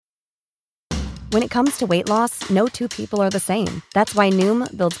When it comes to weight loss, no two people are the same. That's why Noom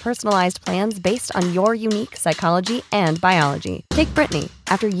builds personalized plans based on your unique psychology and biology. Take Brittany.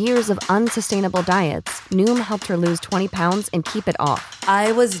 After years of unsustainable diets, Noom helped her lose 20 pounds and keep it off.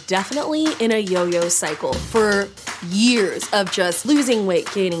 I was definitely in a yo-yo cycle for years of just losing weight,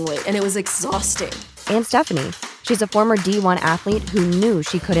 gaining weight, and it was exhausting. And Stephanie. She's a former D1 athlete who knew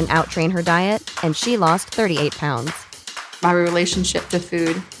she couldn't out-train her diet, and she lost 38 pounds. My relationship to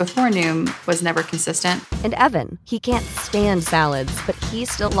food before Noom was never consistent. And Evan, he can't stand salads, but he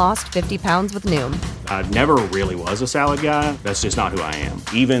still lost 50 pounds with Noom. I never really was a salad guy. That's just not who I am.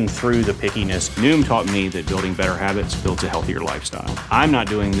 Even through the pickiness, Noom taught me that building better habits builds a healthier lifestyle. I'm not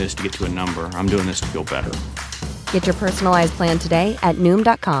doing this to get to a number. I'm doing this to feel better. Get your personalized plan today at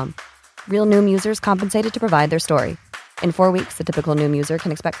Noom.com. Real Noom users compensated to provide their story. In 4 weeks, the typical Noom user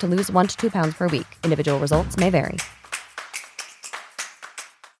can expect to lose 1 to 2 pounds per week. Individual results may vary.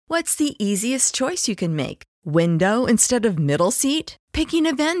 What's the easiest choice you can make? Window instead of middle seat? Picking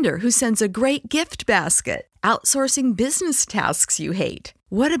a vendor who sends a great gift basket? Outsourcing business tasks you hate?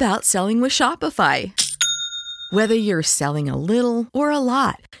 What about selling with Shopify? Whether you're selling a little or a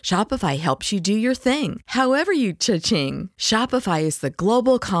lot, Shopify helps you do your thing, however you cha-ching. Shopify is the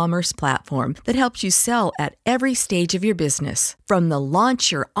global commerce platform that helps you sell at every stage of your business. From the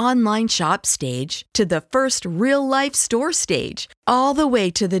launch your online shop stage to the first real-life store stage, all the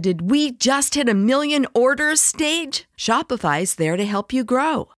way to the did we just hit a million orders stage? Shopify's there to help you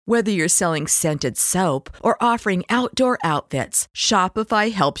grow. Whether you're selling scented soap or offering outdoor outfits,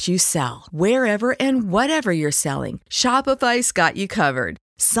 Shopify helps you sell. Wherever and whatever you're selling, Shopify's got you covered.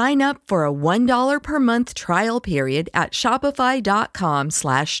 Sign up for a $1 per month trial period at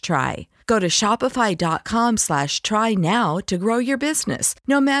shopify.com/try. Go to shopify.com/try now to grow your business,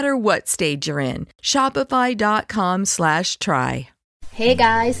 no matter what stage you're in. Shopify.com/try. Hey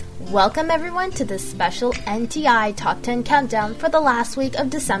guys, welcome everyone to this special MTI Top 10 Countdown for the last week of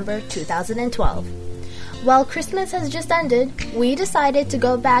December 2012. While Christmas has just ended, we decided to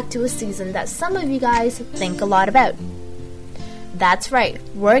go back to a season that some of you guys think a lot about. That's right,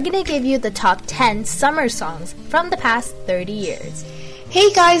 we're gonna give you the top 10 summer songs from the past 30 years.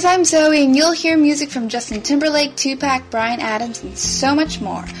 Hey guys, I'm Zoe, and you'll hear music from Justin Timberlake, Tupac, Bryan Adams, and so much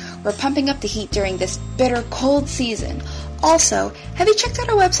more. We're pumping up the heat during this bitter cold season. Also, have you checked out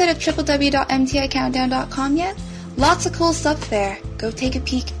our website at www.mticountdown.com yet? Lots of cool stuff there. Go take a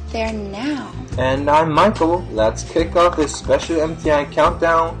peek there now. And I'm Michael. Let's kick off this special MTI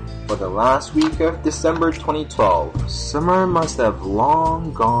countdown for the last week of December 2012. Summer must have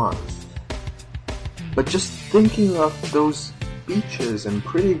long gone. But just thinking of those beaches and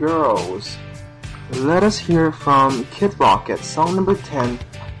pretty girls, let us hear from Kid Rock at song number 10,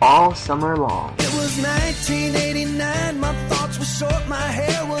 All Summer Long. It was 1989, my thoughts were short, my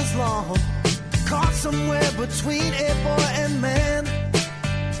hair was long. Caught somewhere between a boy and man.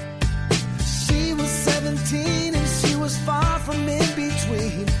 She was 17 and she was far from in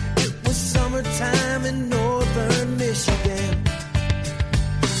between. It was summertime in northern Michigan.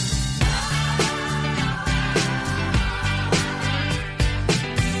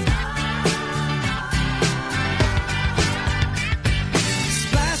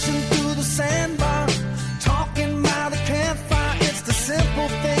 Splashing through the sandbar, talking by the campfire. It's the simple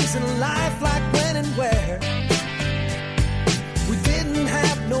things in life, like when and where. We didn't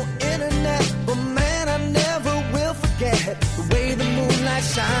have no internet, but man, I never will forget the way the moonlight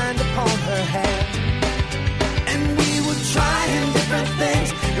shined upon her hair. And we were trying different things,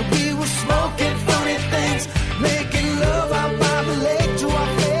 and we were smoking funny things, making love out by the lake to our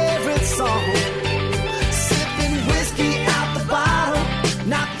favorite song. Sipping whiskey out the bottle,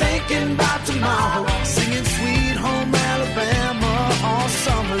 not thinking about tomorrow, singing Sweet Home Alabama all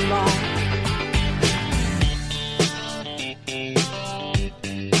summer long.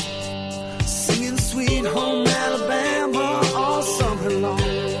 Singing Sweet Home Alabama all summer long.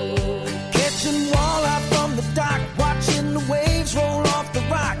 Catching walleye from the dock, watching the waves roll off the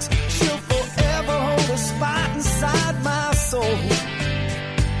rocks. She'll forever hold a spot inside my soul.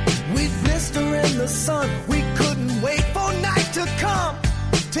 We'd blister in the sun, we couldn't wait for night to come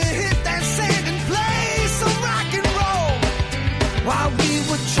to hit that sand and play some rock and roll. While we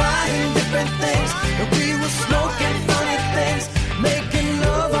were trying different things, and we were smoking funny things, making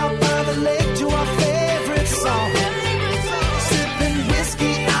love out by the lake to our favorite song. Sipping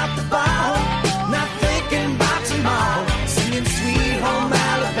whiskey out the bottle, not thinking about tomorrow, singing Sweet Home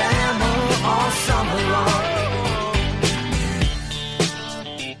Alabama all summer long.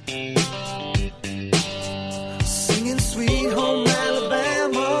 Singing Sweet Home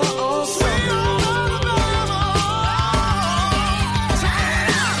Alabama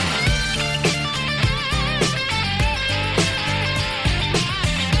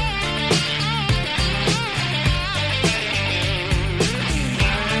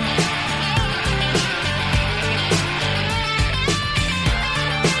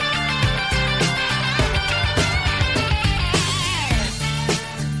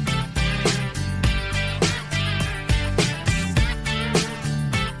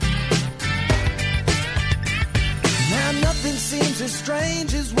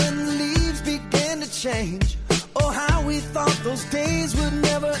changes when the leaves begin to change. Oh, how we thought those days would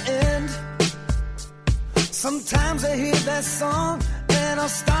never end. Sometimes I hear that song and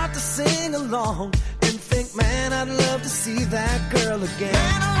I'll start to sing along and think, man, I'd love to see that girl again.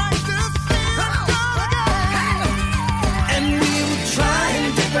 Man, I'd like to see that girl again. And we were trying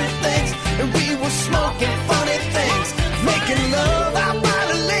different things, and we were smoking funny things, making love out by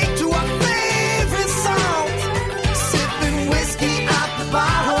the lake to our favorite songs, sipping whiskey out the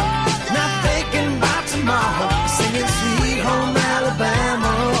bottle, not thinking about tomorrow, singing Sweet Home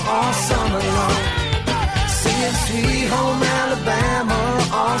Alabama all summer long, singing Sweet Home Alabama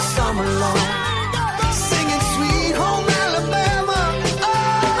all summer long, singing Sweet Home Alabama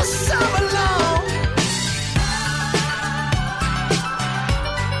all summer long.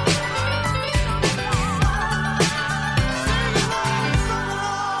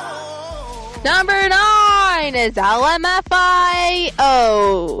 Number 9 is LMFAO.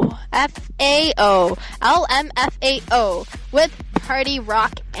 LMFAO with Party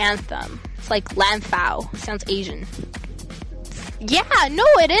Rock Anthem. It's like Lamphao. Sounds Asian. Yeah, no,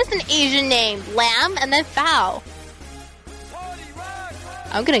 it is an Asian name. Lamb and then Phao.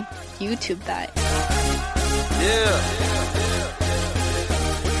 I'm gonna YouTube that. Yeah.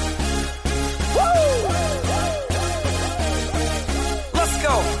 Let's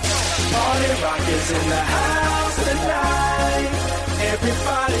go. Party rock is in the house tonight.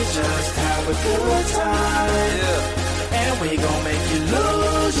 Everybody just have a good time. Yeah. And we gon' make you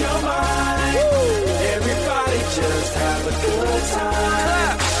lose your mind. Everybody just have a good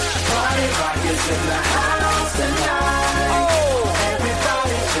time. Party rock is in the house tonight.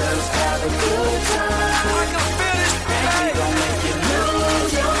 Everybody just have a good time. I can feel it. And we gon' make you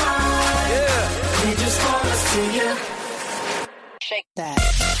lose your mind. Yeah. We just wanna see you shake that.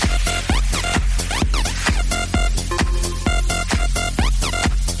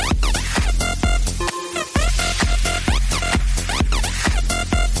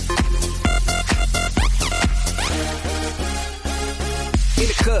 In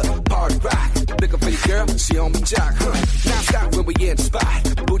the club, party rock. Looking for your girl, she on me jock. Non-stop when we in the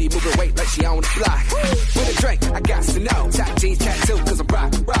spot. Booty moving weight like she on the block. With a drink, I got to know. Top jeans tattoo, cause I'm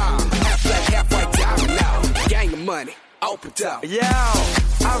rock, raw. Half black, half white, diamond now. Gang of money, open up. Yeah,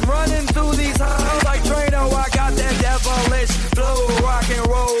 I'm running through these halls like Drano. I got that devilish flow. Rock and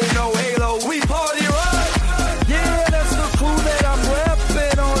roll, no halo. We party rock. Yeah, that's the crew that I'm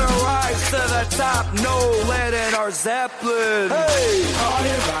repping on a rise to the top. No lead in our Zeppelin. Hey,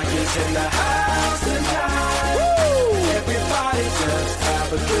 party rock is in the house tonight. Woo! Everybody just have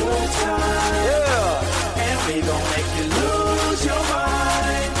a good time. Yeah, and we gon' make you lose your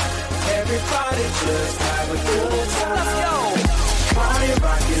mind. Everybody just have a good time. Let's go. Party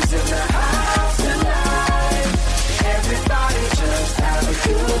rock is in the house tonight. Everybody just have a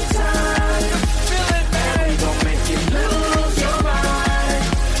good time. Feel it, man. And we gon' make you lose your mind.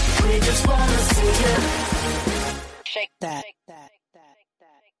 We just wanna see you shake that.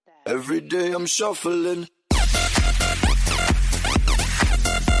 Every day I'm shuffling.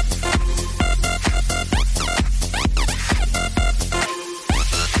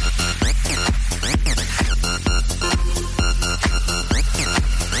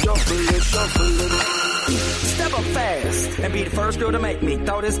 Shuffling. Step up fast and be the first girl to make me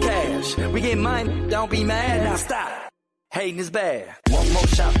throw this cash. We get mine, don't be mad, now stop. Hating is bad. One more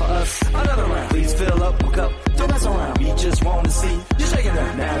shot for us, another round. Please fill up a cup, don't mess around. We just want to see you shaking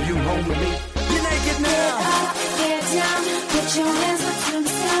up. Now you home with me. You're naked now. Get up, get down, put your hands up to the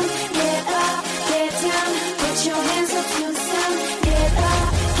sun. Get up, get down, put your hands up to the sun. Get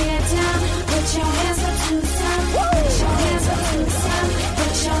up, get down, put your hands up to the sun. Put your hands up to the sun.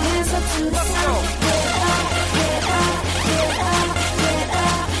 Put your hands up to the sun. Get up, get up, get up, get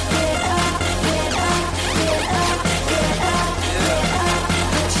up, get up, get up, get up, get up, get up.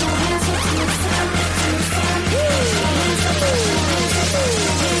 Put your hands up to the sun, to the sun. Put your hands up, put your hands up, put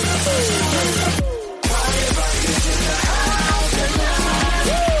your hands up, put your hands up. Party rock is in the house tonight.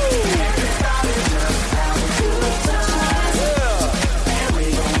 Everybody just have a good time. Yeah. And we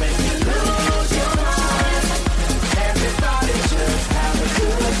gon' make you lose your mind. Everybody just have a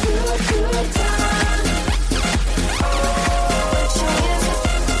good time. Oh, put your hands up.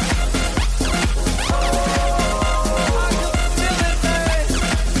 Oh, I can feel it, man.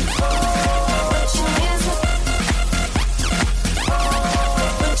 Oh, Put your hands up.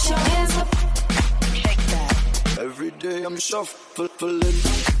 Put your hands up. shake that. Every day I'm shuffling. Put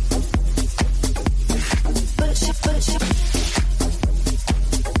your, put your,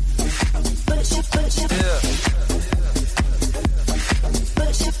 put your, put your, Yeah.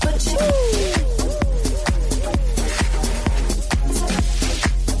 put your, put your.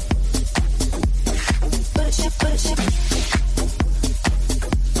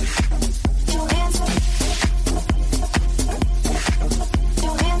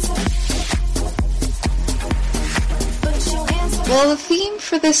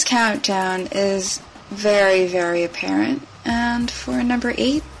 for this countdown is very, very apparent. And for number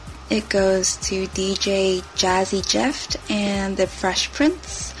 8, it goes to DJ Jazzy Jeff and the Fresh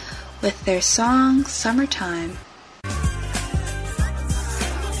Prince with their song Summertime.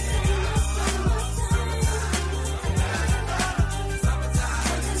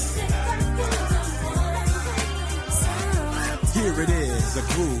 Here it is,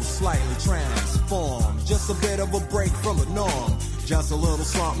 a groove slightly transformed. Just a bit of a break from the norm. Just a little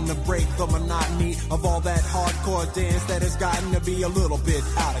something to break the monotony of all that hardcore dance that has gotten to be a little bit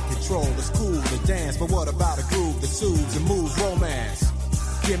out of control. It's cool to dance, but what about a groove that soothes and moves romance?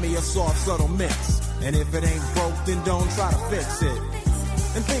 Give me a soft, subtle mix. And if it ain't broke, then don't try to fix it.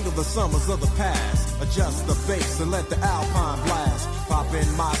 And think of the summers of the past. Adjust the bass and let the Alpine blast. Pop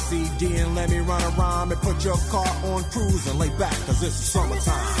in my CD and let me run a rhyme. And put your car on cruise and lay back, cause it's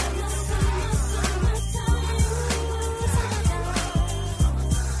summertime.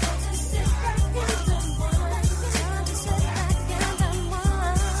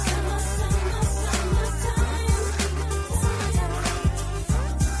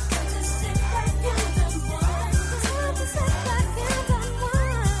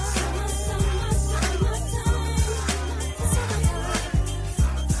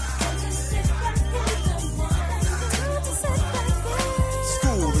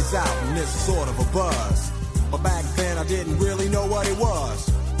 Sort of a buzz, but back then I didn't really know what it was.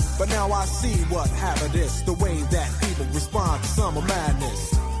 But now I see what happened is the way that people respond to summer madness.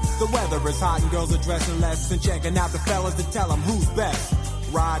 The weather is hot and girls are dressing less and checking out the fellas to tell them who's best.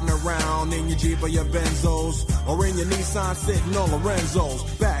 Riding around in your Jeep or your Benzos, or in your Nissan sitting on Lorenzo's.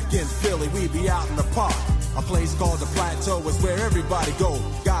 Back in Philly, we be out in the park. A place called the Plateau is where everybody go.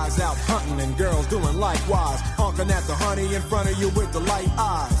 Guys out hunting and girls doing likewise. Honking at the honey in front of you with the light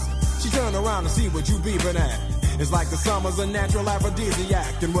eyes. She turn around to see what you beeping at. It's like the summer's a natural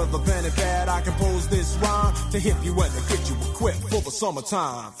aphrodisiac. And with a pen and pad I compose this rhyme to hip you and to get you equipped for the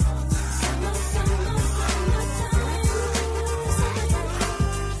summertime.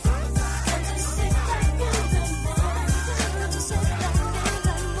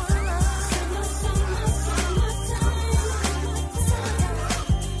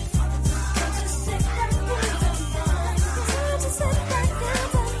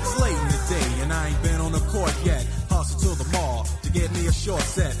 Short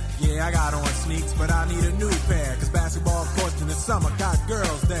set, yeah, I got on sneaks, but I need a new pair, cause basketball courts in the summer got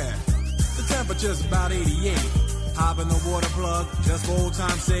girls there. The temperature's about 88. Hop in the water plug, just for old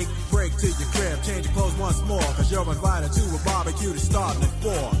time's sake. Break to your crib, change your clothes once more, cause you're invited to a barbecue that's starting at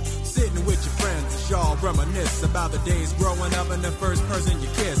 4. Sitting with your friends, y'all reminisce about the days growing up and the first person you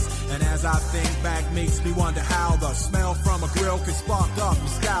kiss. And as I think back, makes me wonder how the smell from a grill can spark up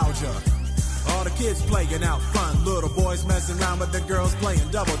nostalgia. All the kids playing out front, little boys messing around with the girls playing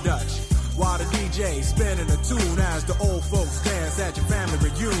double dutch. While the DJ spinning a tune as the old folks dance at your family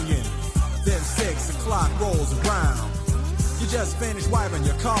reunion. Then 6 o'clock rolls around. You just finished wiping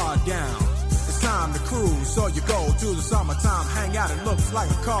your car down. It's time to cruise, so you go to the summertime hangout. It looks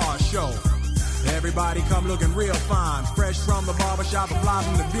like a car show. Everybody come looking real fine, fresh from the barbershop and fly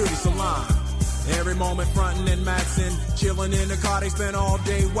from the beauty salon. Every moment frontin' and maxin', chillin' in the car, they spend all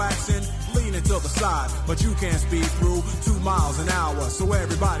day waxin', leaning to the side, but you can't speed through 2 miles an hour, so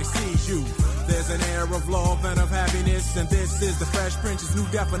everybody sees you. There's an air of love and of happiness, and this is the Fresh Prince's new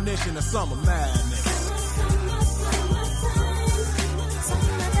definition of summer madness.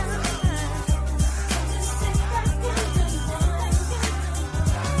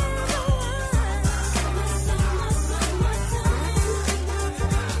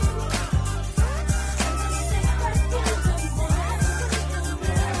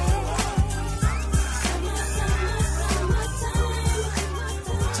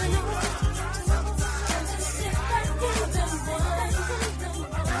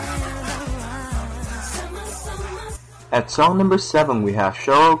 At song number 7, we have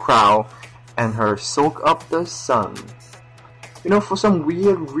Sheryl Crow and her Soak Up the Sun. You know, for some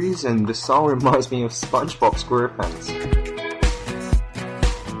weird reason, the song reminds me of SpongeBob SquarePants.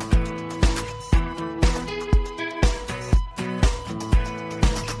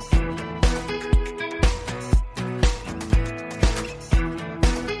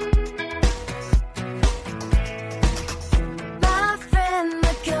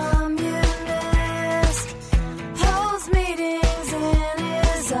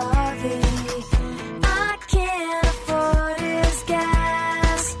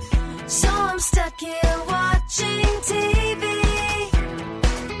 Stuck here watching TV.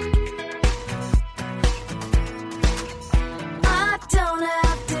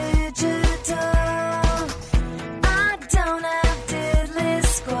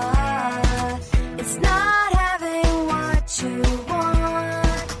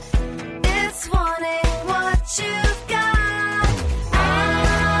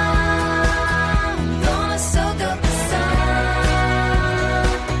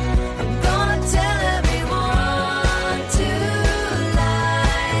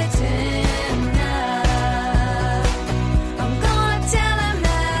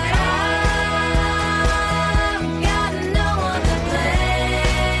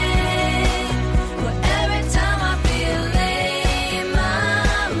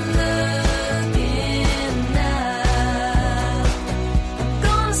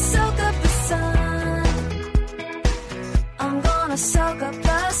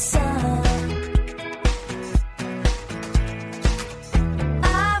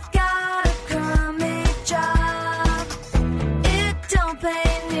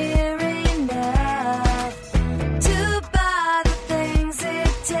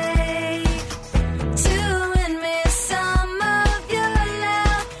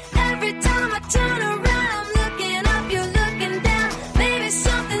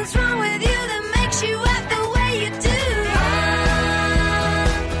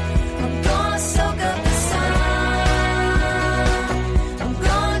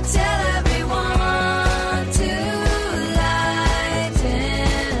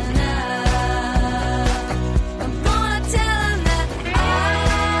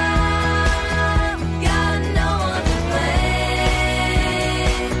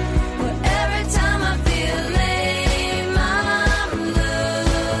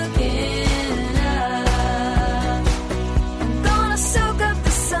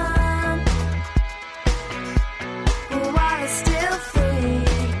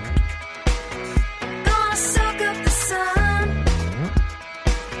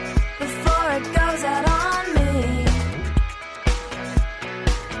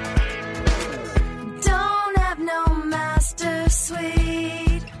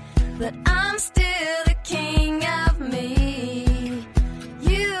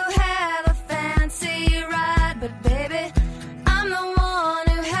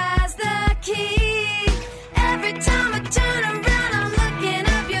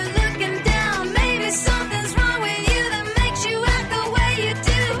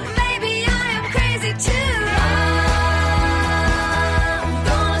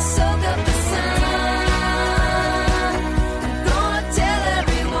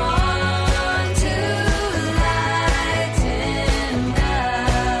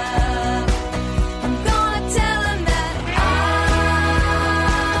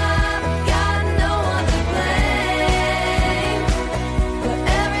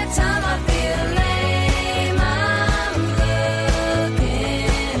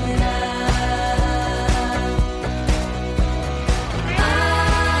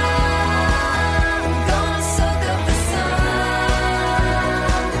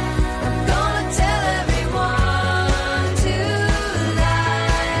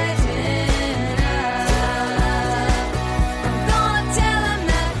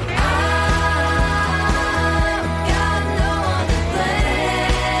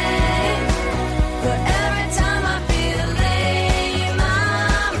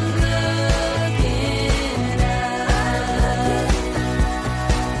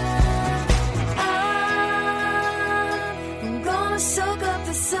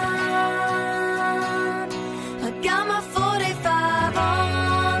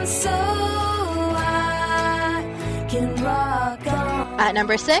 At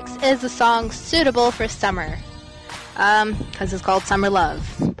number 6 is the song Suitable for Summer, because it's called Summer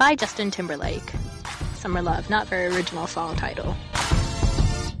Love by Justin Timberlake. Summer Love, not very original song title.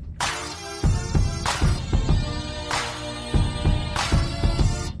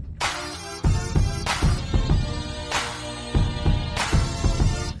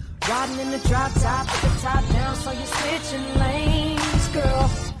 Riding in the drop top with the top down, so you're switching lanes, girl.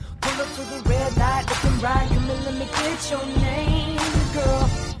 Pull up to the red light, looking right, come and let me get your name, girl.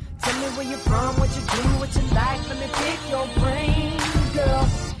 Tell me where you're from, what you do, what you like, let me pick your brain, girl.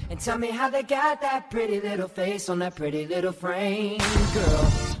 And tell me how they got that pretty little face on that pretty little frame,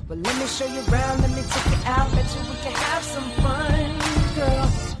 girl. Well, let me show you around, let me take you out, bet you we can have some fun,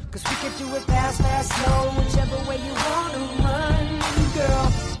 girl. Cause we can do it fast, fast, slow, whichever way you wanna run,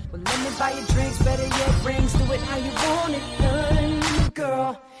 girl. Well, let me buy you drinks, better yet rings, do it how you want it done,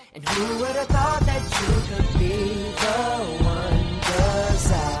 girl. And who would have thought that you could be the one?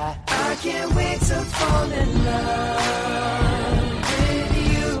 Cause I can't wait to fall in love with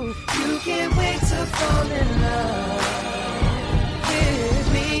you. You can't wait to fall in love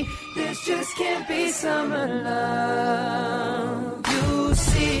with me. This just can't be summer love. You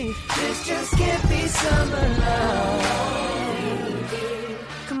see, this just can't be summer love.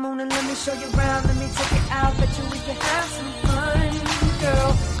 Come on and let me show you around, let me take it out, bet you we can have some fun,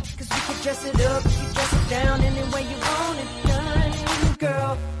 girl. Cause we can dress it up, we can dress it down, any way you want it done,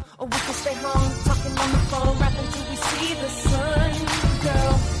 girl. Or we can stay home, talking on the phone, rapping till we see the sun,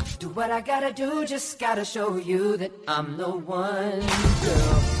 girl. Do what I gotta do, just gotta show you that I'm the one,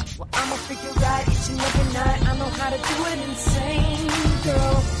 girl. Well, I'ma figure out each and every night, I know how to do it insane,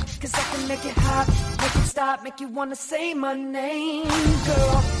 girl. Cause I can make it hot, make it stop, make you wanna say my name,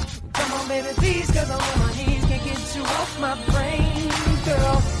 girl. Come on, baby, please, cause I'm on my knees, can't get you off my brain,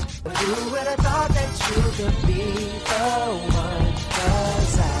 girl. But who would have thought that you could be the one?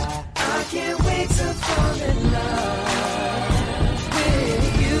 Cause I can't wait to fall in love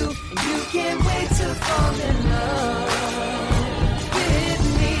with you. And you can't wait to fall in love with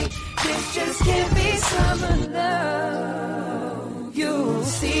me. This just can't be summer love. You'll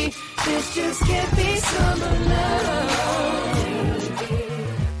see, this just can't be summer love.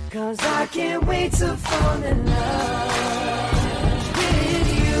 Cause I can't wait to fall in love with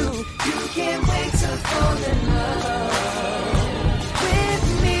you. You can't wait to fall in love with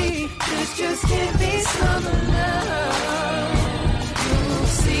me. This just can't be summer love. You'll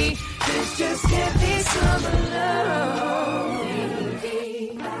see, this just can't be summer love.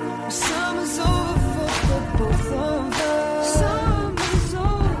 Summer's over for both of us. Summer's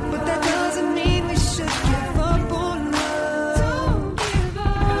over, but that doesn't mean we should give up on love. Don't give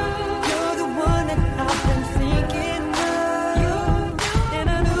up. You're the one that I've been thinking of. And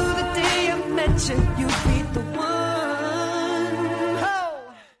I knew the day I met you, you'd be the one. Oh.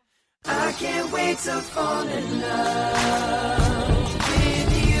 I can't wait to fall in love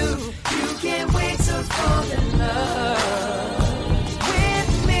with you. You can't wait to fall in love with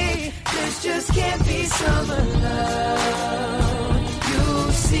me. This just can't be summer love.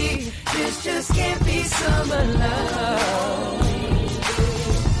 You'll see, this just can't be summer love.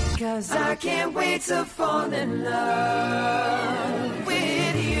 Cause I can't wait to fall in love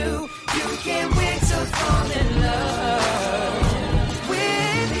with you. You can't wait to fall in love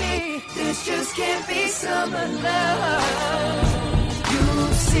with me. This just can't be summer love.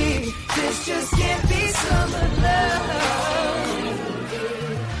 You'll see, this just can't be summer love.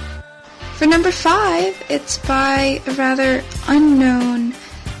 For number 5, it's by a rather unknown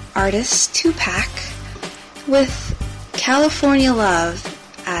artist, Tupac, with California Love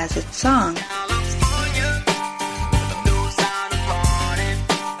as its song.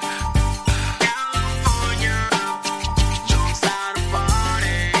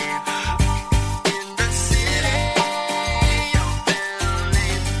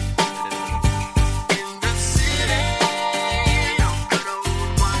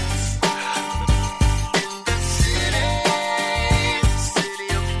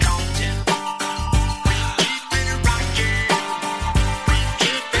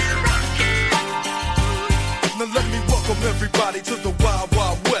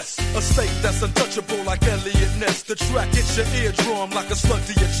 Untouchable like Elliot Ness. The track hits your eardrum like a slug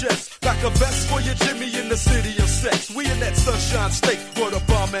to your chest. Like a vest for your Jimmy in the city of sex. We in that sunshine state where the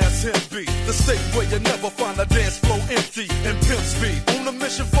bomb ass him be. The state where you never find a dance floor empty and pimp speed. On a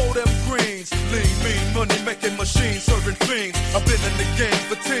mission for them greens. Lean, mean, money making machines, serving fiends. I've been in the game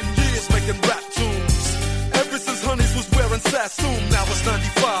for 10 years making rap tunes. Ever since Honeys was wearing Sassoon, now it's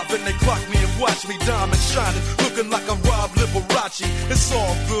 95, and they clock me and watch me diamond shining, looking like I'm Rob Liberace. It's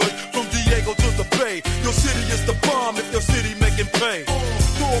all good, from Diego to the Bay. Your city is the bomb if your city making pay.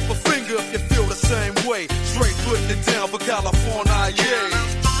 Throw up a finger if you feel the same way. Straight putting it down for California, yeah.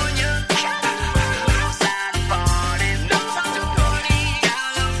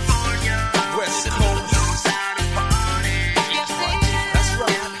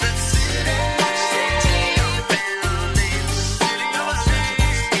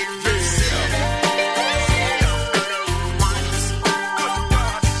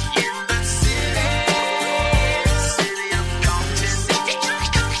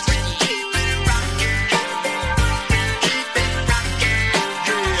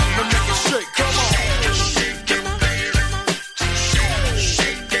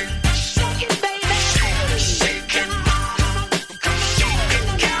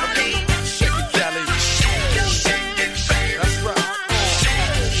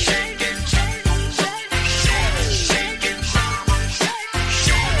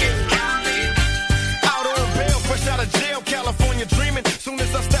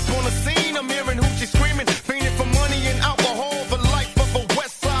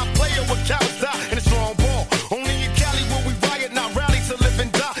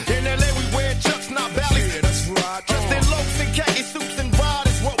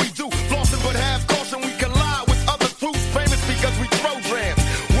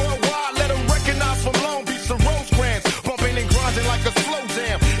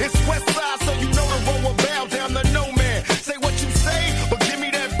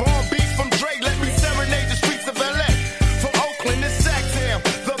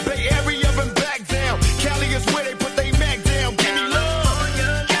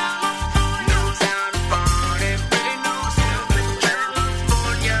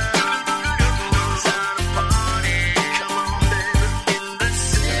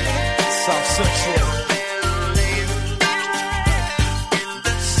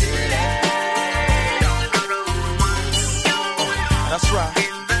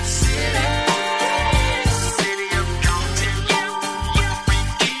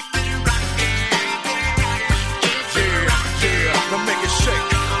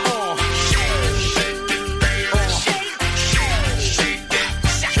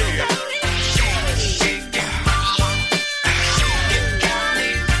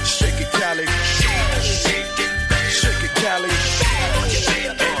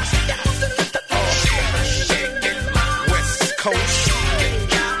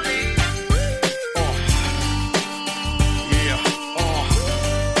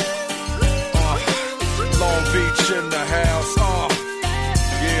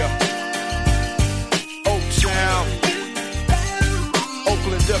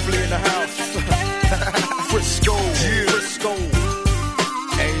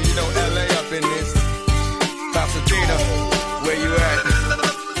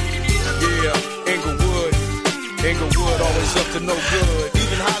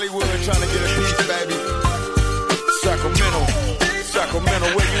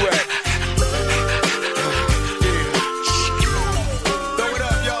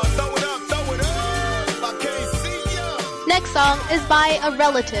 A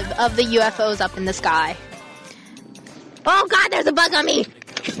relative of the UFOs up in the sky. Oh God, there's a bug on me!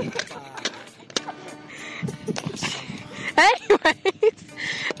 Anyways,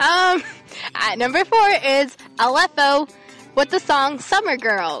 at number 4 is LFO with the song Summer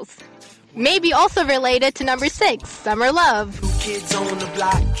Girls. Maybe also related to number 6, Summer Love. New kids on the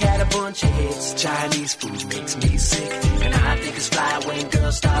block had a bunch of hits. Chinese food makes me sick, and I think it's fly when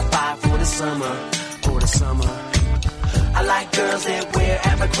girls stop by for the summer, for the summer. I like girls that wear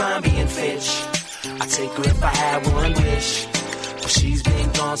Abercrombie and Fitch. I take her if I had one wish. But she's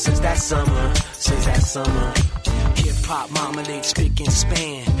been gone since that summer, since that summer. Hip-hop marmalade, spick and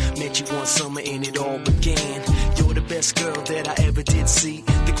span. Met you one summer and it all began. You're the best girl that I ever did see.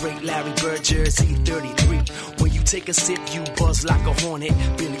 The great Larry Bird, Jersey 33. When you take a sip, you buzz like a hornet.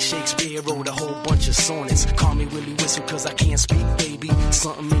 Billy Shakespeare wrote a whole bunch of sonnets. Call me Willie Whistle cause I can't speak, baby.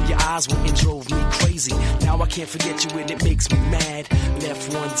 Something in your eyes went and drove me crazy. Now I can't forget you and it makes me mad.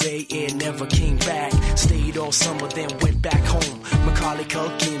 Left one day and never came back. Stayed all summer then went back home. Macaulay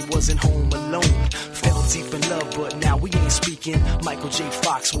Culkin wasn't home alone. Fell deep in love but now we ain't speaking. Michael J.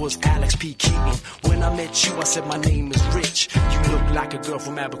 Fox was Alex P. Keaton. When I met you I said my name is Rich. You look like a girl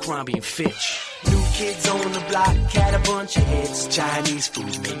from Abercrombie and Fitch. New kids on the block had a bunch of hits. Chinese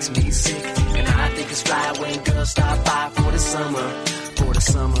food makes me sick, and I think it's fly when girls stop by for the summer, for the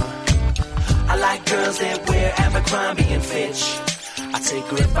summer. I like girls that wear Abercrombie and Fitch. I take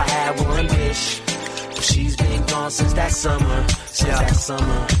her if I had one wish. Well, she's been gone since that summer,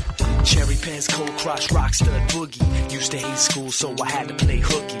 Cherry pants, cold crotch, rock stud boogie. Used to hate school, so I had to play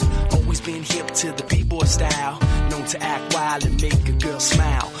hooky. Always been hip to the b-boy style. Known to act wild and make a girl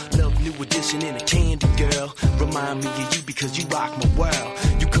smile. Love New Edition in a candy girl. Remind me of you because you rock my world.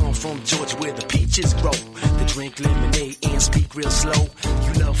 You come from Georgia where the peaches grow. They drink lemonade and speak real slow.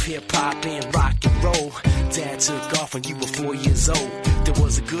 You love hip-hop and rock and roll. Dad took off when you were 4 years old. There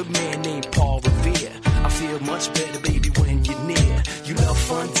was a good man named Paul Revere. I feel much better, baby, when you're near. You love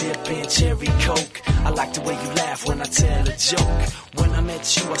fun dip and cherry coke. I like the way you laugh when I tell a joke. When I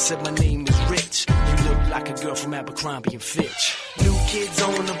met you, I said my name is Rich. You look like a girl from Abercrombie and Fitch. New kids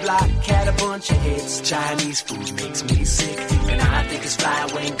on the block had a bunch of hits. Chinese food makes me sick, and I think it's fly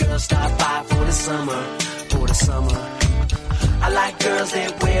when girls stop by for the summer. I like girls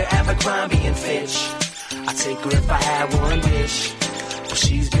that wear Abercrombie and Fitch. I'd take her if I had one wish. But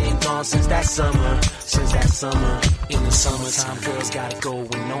she's been gone since that summer. In the summertime, girls got it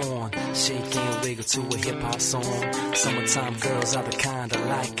going on. Shake and wiggle to a hip-hop song. Summertime girls are the kind I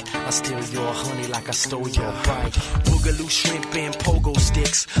like. I steal your honey like I stole your bike. Boogaloo shrimp and pogo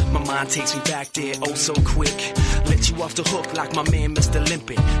sticks. My mind takes me back there oh so quick. Let you off the hook like my man Mr.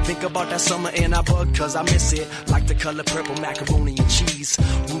 Limpet. Think about that summer and I bug cause I miss it. Like the color purple macaroni and cheese.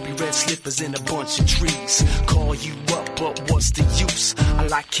 Ruby red slippers in a bunch of trees. Call you up, but what's the use? I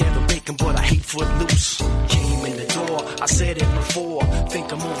like Kevin Bacon, but I hate Footloose. Came in the door, I said it before.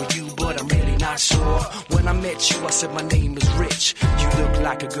 Think I'm over you, but I'm really not sure. When I met you, I said my name is Rich. You look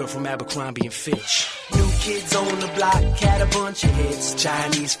like a girl from Abercrombie and Fitch. New kids on the block had a bunch of hits.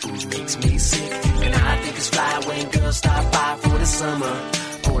 Chinese food makes me sick, and I think it's fly when girls stop by for the summer.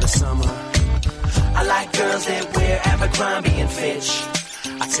 I like girls that wear Abercrombie and Fitch.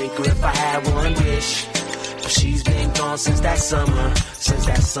 I'd take her if I had one wish. But she's been gone since that summer.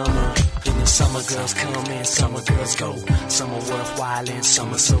 In the summer, girls come and summer girls go. Some are worthwhile and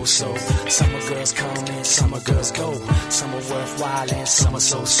some are so-so. Summer girls come and summer girls go. Some are worthwhile and some are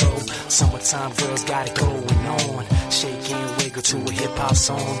so-so. Summertime girls got it going on. Shake and wiggle to a hip-hop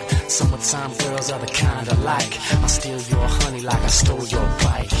song. Summertime girls are the kind I like. I steal your honey like I stole your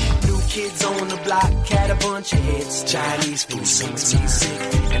bike. New kids on the block had a bunch of hits. Chinese food makes me sick,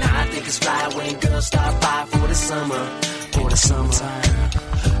 and I think it's fly when girls stop by for the summer.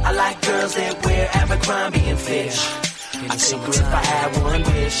 I like girls that wear Abercrombie and Fitch. I'd take her if I had one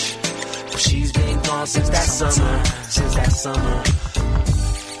wish. But she's been gone since that summer.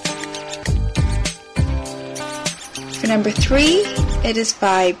 For number 3, it is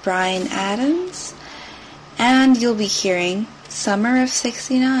by Bryan Adams, and you'll be hearing Summer of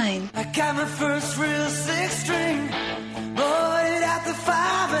 '69. I got my first real 6-string, bought it at the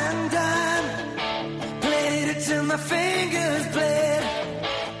 5 and dime, played it till my fingers bled.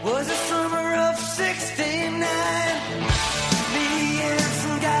 Was the summer of '69. Me and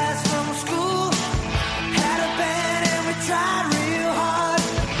some guys from school had a band and we tried real hard.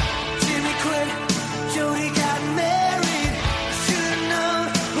 Jimmy quit, Jody got married. Should've known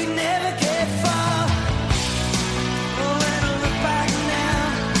we'd never get far. Oh, when I look back now,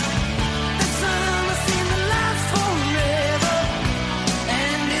 the summer seemed to last forever.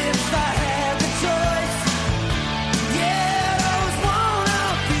 And if I had the choice, yeah, those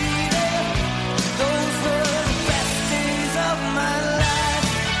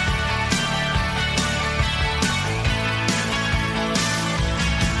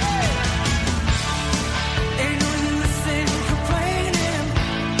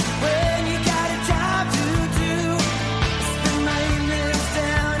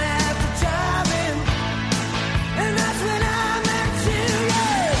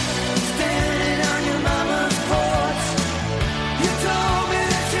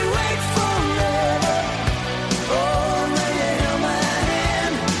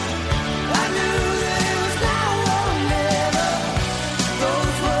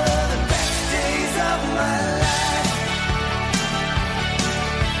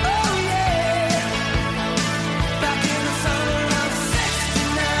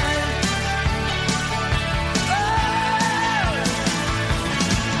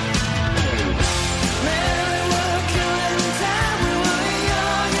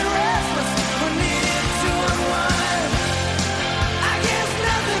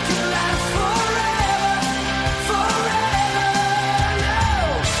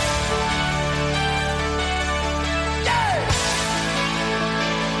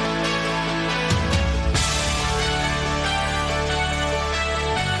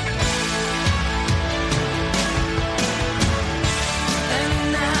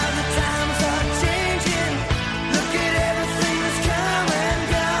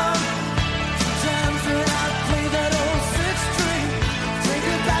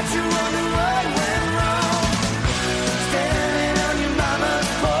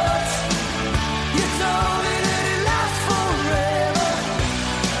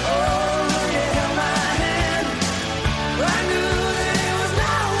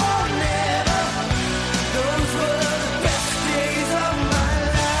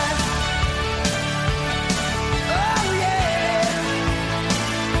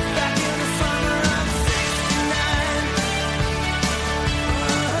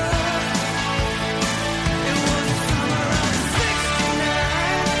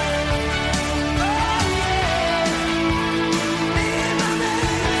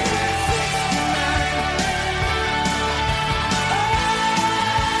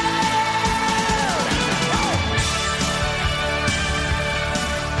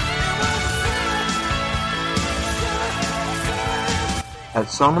At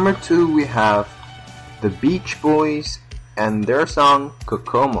song number 2, we have the Beach Boys and their song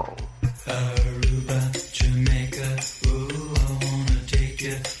Kokomo. Aruba, Jamaica, ooh, I wanna take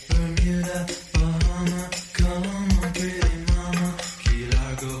you. Bermuda, Bahama, come on, pretty mama. Key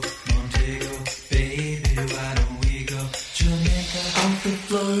Largo, Montego, baby, why don't we go? Jamaica, off the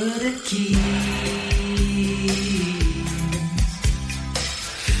Florida Keys.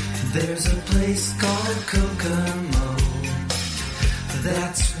 There's a place called Kokomo.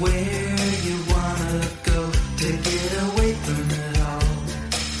 That's where you wanna go to get away from it all.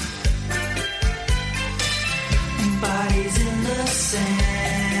 Bodies in the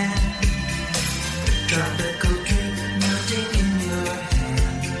sand, tropical drink melting in your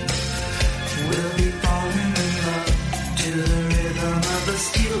hand. We'll be falling in love to the rhythm of a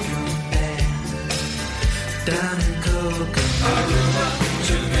steel drum band. Down in Kokomo, Aruba,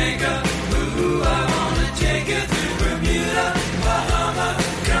 Jamaica, ooh, I wanna take you through Bermuda, Bahama,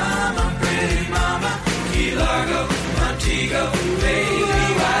 come on, pretty mama, Key Largo, Montego, baby,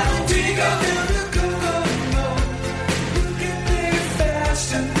 why don't we go down to Kokomo? We'll get there fast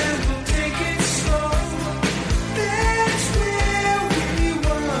and then we'll take it slow. That's where we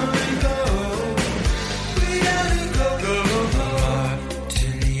wanna go. Way down to Kokomo.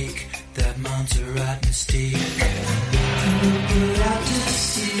 Martinique, that Montserrat mystique. We'll get out to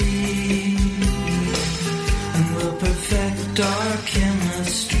sea and we'll perfect our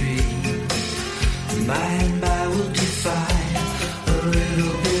chemistry. By and by we'll defy a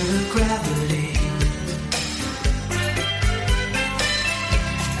little bit of gravity.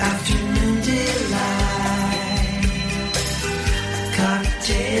 Afternoon delight,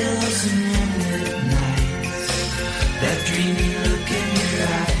 cocktails and moonlit nights. That dreamy look in your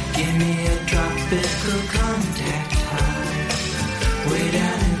eye, give me a tropical contact high. Way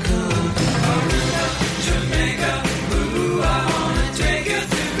down in Kokomo, Aruba, Jamaica, ooh, I wanna take you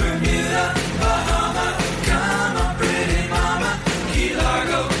to Bermuda, Bahama, come on, pretty mama, Key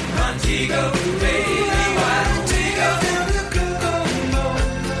Largo, Montego, baby, why don't we go down to Kokomo?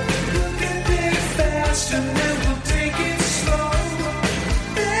 We'll get there fast and then we'll take it slow.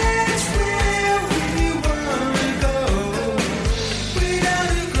 That's where we wanna go. Way down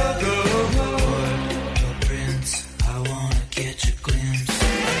to Kokomo. Prince, I wanna catch a glimpse.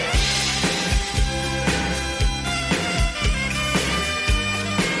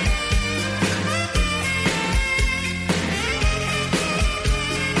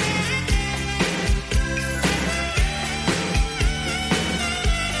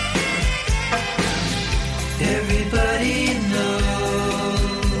 Everybody knows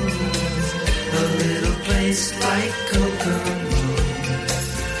a little place like Kokomo.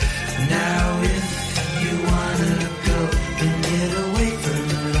 Now if you wanna go and get away from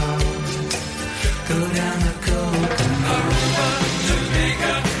it all, go down to Kokomo. Aruba,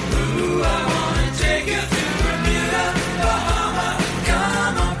 Jamaica, ooh, I wanna take you to Bermuda, Bahama,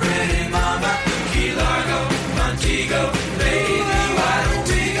 come on, pretty mama, Key Largo, Montego, baby, why don't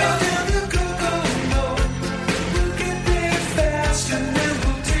we go down to Kokomo? We'll get there fast and then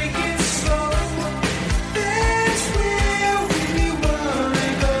we'll take it slow. That's where we wanna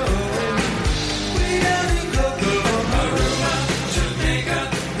go. Way down in Kokomo, Aruba, Jamaica,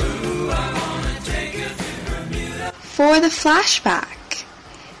 ooh, I wanna take you to Bermuda. For the flashback,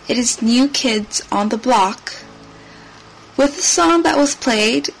 it is New Kids on the Block with a song that was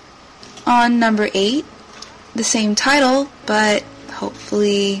played on number 8, the same title, but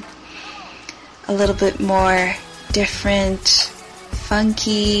hopefully a little bit more different,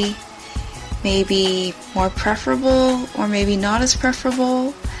 funky, maybe more preferable, or maybe not as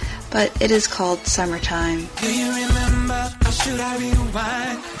preferable, but it is called Summertime. Do you remember, or should I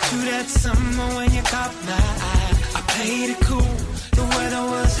rewind to that summer when you caught my eye? I played it cool, the weather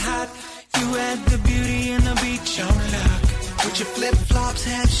was hot. You had the beauty and the beach on lock. With your flip-flops,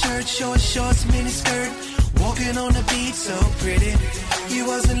 half shirt, short shorts, mini skirt, walking on the beach so pretty. You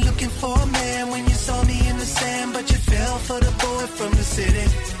wasn't looking for a man when you saw me in the sand, but you fell for the boy from the city.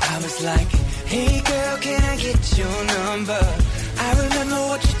 I was like, hey girl, can I get your number? I remember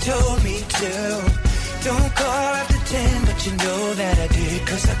what you told me to. Don't call after 10, but you know that I did,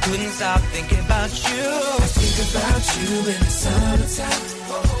 'cause I couldn't stop thinking about you. I think about you in the summertime,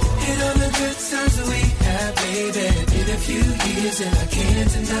 and all the good times that we had, baby. Been a few years and I can't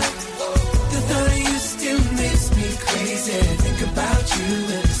deny the thought of you still makes me crazy. Think about you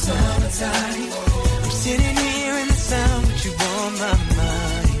in the summertime. I'm sitting here in the sun, but you on my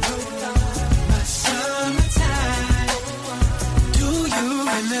mind. My summertime. Do you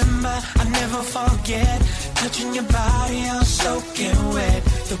remember? I never forget touching your body, I was soaking wet.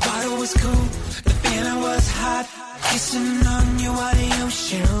 The water was cool, the feeling was hot. Kissing on you while the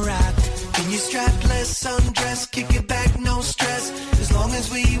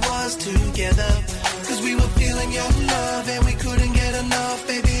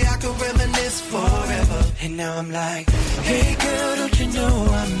now I'm like, hey girl, don't you know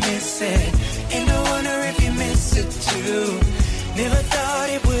I miss it? And I wonder if you miss it too. Never thought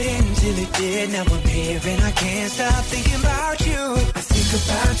it would end till it did. Now I'm here and I can't stop thinking about you. I think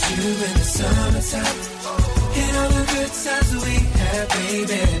about you in the summertime and all the good times we had,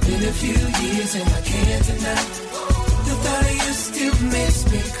 baby. Been a few years and I can't deny the thought of you still makes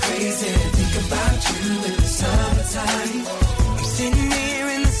me crazy. Think about you in the summertime. I'm sitting here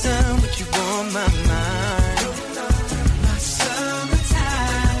in the sun with you on my mind. My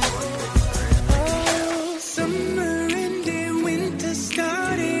summertime. Oh, summer ended, winter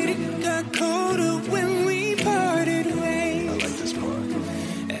started. It got colder when we parted ways. I like this part.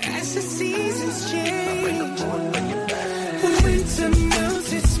 As the seasons change, when winter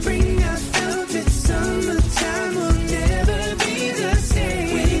melts, it's spring. I felt it. Summertime will never be the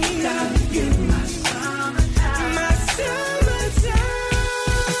same without you. My summertime. My summertime.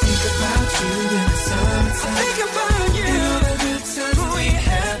 I think about you in the summertime. I think about you. And all the good times we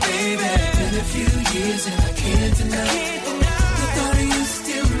had, baby. Been a few years and I can't deny. The thought of you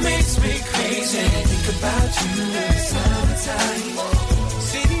still makes me crazy. Think about you in the summertime.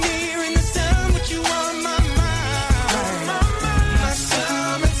 Sitting here in the sun with you on my mind. My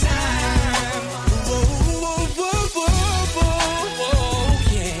summertime. Whoa, whoa, whoa, whoa, whoa,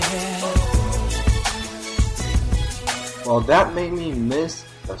 whoa, yeah. Well, that made me miss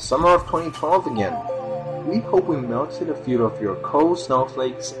the summer of 2012 again. We hope we melted a few of your cold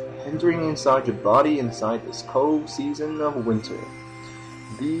snowflakes hindering inside your body inside this cold season of winter.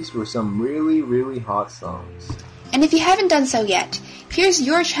 These were some really, really hot songs. And if you haven't done so yet, here's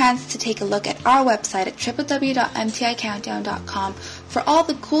your chance to take a look at our website at www.mticountdown.com for all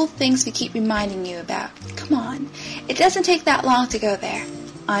the cool things we keep reminding you about. Come on, it doesn't take that long to go there.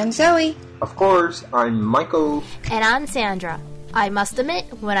 I'm Zoe. Of course, I'm Michael. And I'm Sandra. I must admit,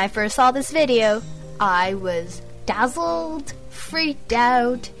 when I first saw this video, I was dazzled, freaked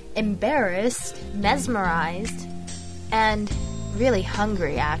out, embarrassed, mesmerized, and really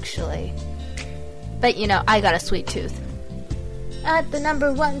hungry, actually. But you know, I got a sweet tooth. At the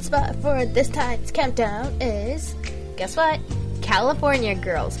number one spot for this time's countdown is, guess what? California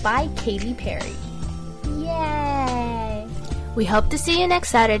Girls by Katy Perry. Yay! We hope to see you next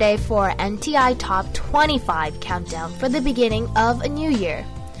Saturday for MTI Top 25 countdown for the beginning of a new year.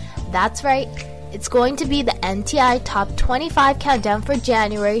 That's right, it's going to be the MTI Top 25 countdown for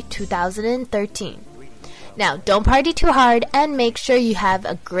January 2013. Now, don't party too hard and make sure you have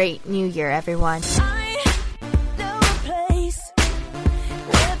a great new year, everyone. I know a place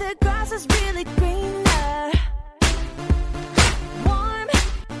where the grass is really greener, warm,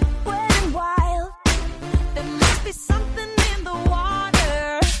 wet and wild. There must be something in the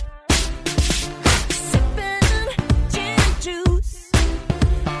water. Sipping gin and juice,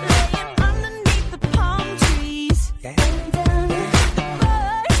 laying underneath the palm trees. The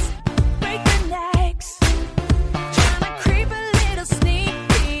birds break their necks, trying to creep a little sneak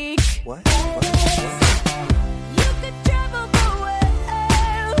peek. What?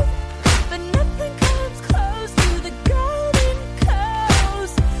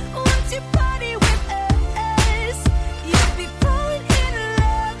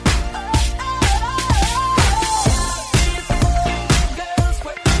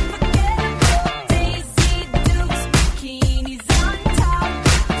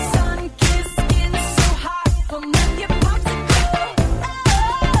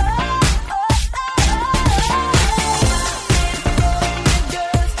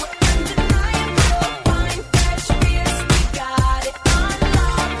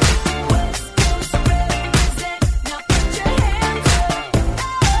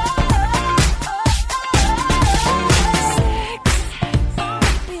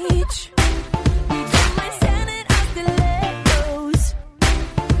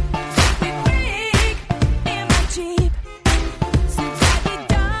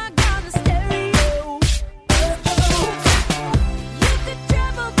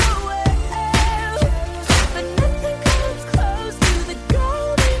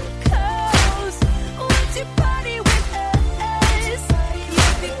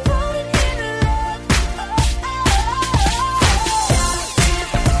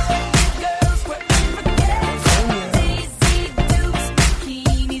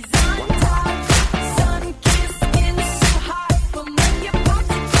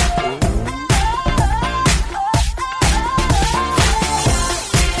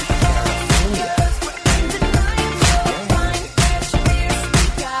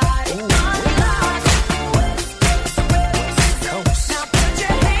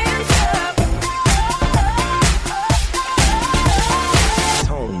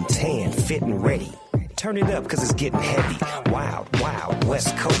 turn it up, cause it's getting heavy. Wild, wild,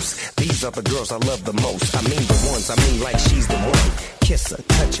 West Coast. These are the girls I love the most. I mean the ones, I mean like she's the one. Kiss her,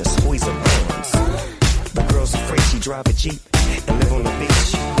 touch her, squeeze her bones. The girl's afraid she drive a Jeep and live on the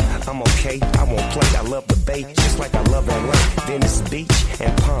beach. I'm okay, I won't play, I love the bay, just like I love LA. Venice Beach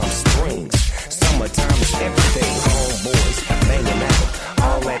and Palm Springs. Summertime is everything. Homeboys banging out,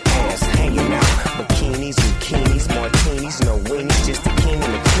 all that ass hanging out. Bikinis, bikinis, martinis, no weenies, just the king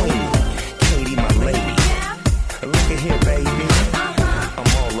and the queen. Katie, my lady, look at here, baby. I'm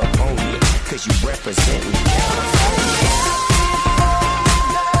all up on you, cause you representing California.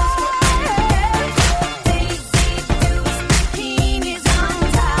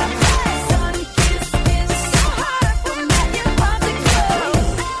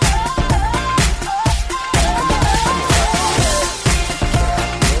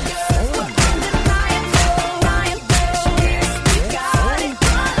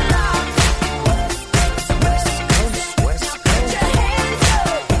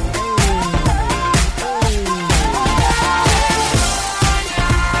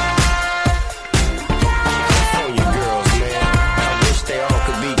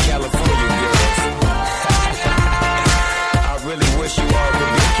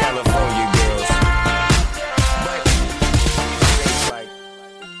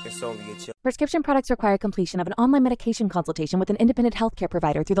 Prescription products require completion of an online medication consultation with an independent healthcare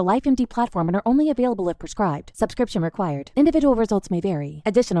provider through the LifeMD platform and are only available if prescribed. Subscription required. Individual results may vary.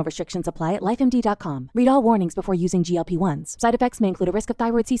 Additional restrictions apply at lifemd.com. Read all warnings before using GLP-1s. Side effects may include a risk of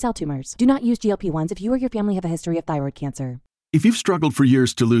thyroid C-cell tumors. Do not use GLP-1s if you or your family have a history of thyroid cancer. If you've struggled for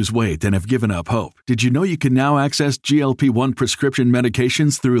years to lose weight and have given up hope, did you know you can now access GLP-1 prescription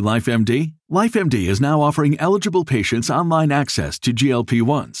medications through LifeMD? LifeMD is now offering eligible patients online access to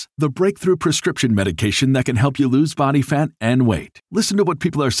GLP-1s, the breakthrough prescription medication that can help you lose body fat and weight. Listen to what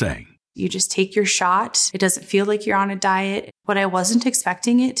people are saying. You just take your shot. It doesn't feel like you're on a diet. What I wasn't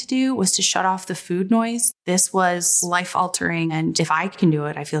expecting it to do was to shut off the food noise. This was life-altering, and if I can do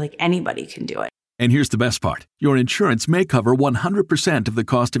it, I feel like anybody can do it. And here's the best part. Your insurance may cover 100% of the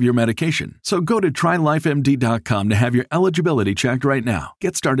cost of your medication. So go to TryLifeMD.com to have your eligibility checked right now.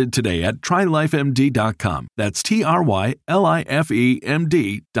 Get started today at TryLifeMD.com. That's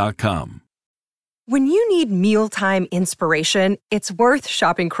TryLifeMD.com. When you need mealtime inspiration, it's worth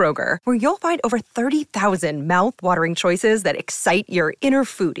shopping Kroger, where you'll find over 30,000 mouth-watering choices that excite your inner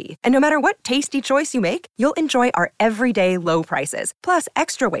foodie. And no matter what tasty choice you make, you'll enjoy our everyday low prices, plus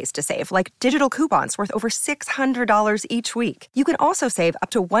extra ways to save, like digital coupons worth over $600 each week. You can also save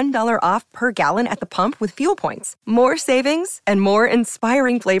up to $1 off per gallon at the pump with fuel points. More savings and more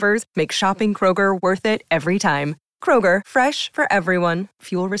inspiring flavors make shopping Kroger worth it every time. Kroger, fresh for everyone.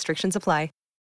 Fuel restrictions apply.